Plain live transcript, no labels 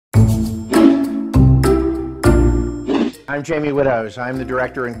I'm Jamie Widows. I'm the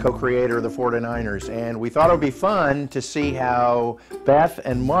director and co-creator of the 49ers, and we thought it would be fun to see how Beth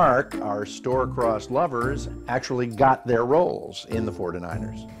and Mark, our star-crossed lovers, actually got their roles in the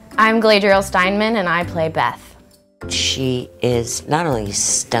 49ers. I'm Galadriel Stineman, and I play Beth. She is not only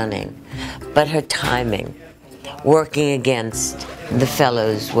stunning, but her timing, working against the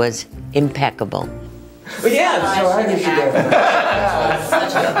fellows, was impeccable. But yeah, so how did you do?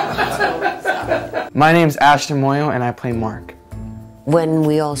 My name's Ashton Moio, and I play Mark. When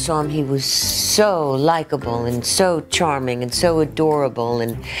we all saw him, he was so likable and so charming and so adorable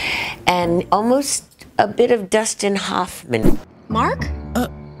and almost a bit of Dustin Hoffman. Mark?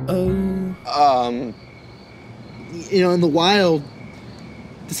 You know, in the wild,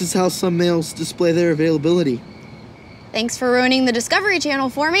 this is how some males display their availability. Thanks for ruining the Discovery Channel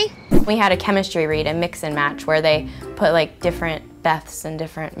for me. We had a chemistry read, a mix and match, where they put like different Beths and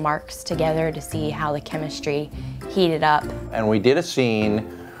different Marks together to see how the chemistry heated up. And we did a scene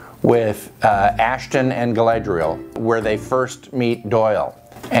with Ashton and Galadriel where they first meet Doyle.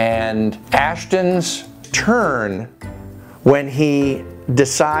 And Ashton's turn when he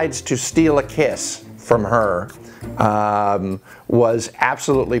decides to steal a kiss from her was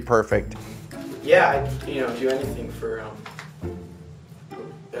absolutely perfect. Yeah, I'd, do anything for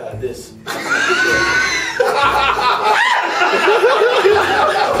this.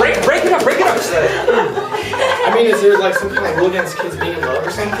 break it up. I mean, is there like some kind of rule against kids being in love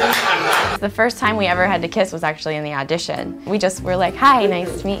or something? The first time we ever had to kiss was actually in the audition. We just were like, hi,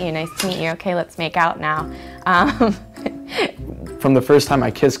 nice to meet you, okay, let's make out now. From the first time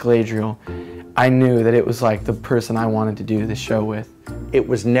I kissed Galadriel, I knew that it was like the person I wanted to do this show with. It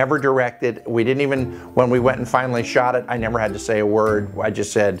was never directed. We didn't even, when we went and finally shot it, I never had to say a word. I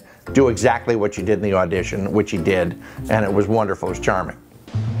just said, do exactly what you did in the audition, which he did, and it was wonderful, it was charming.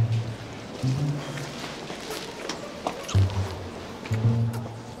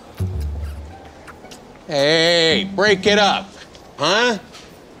 Hey, break it up, huh?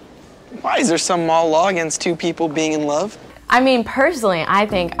 Why, is there some mall law against two people being in love? I mean, personally, I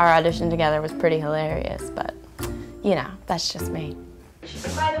think our audition together was pretty hilarious, but, that's just me.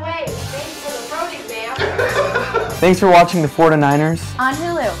 By the way, thanks for the throat exam. Thanks for watching the 49ers. On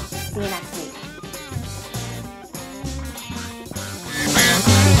Hulu. See you next week.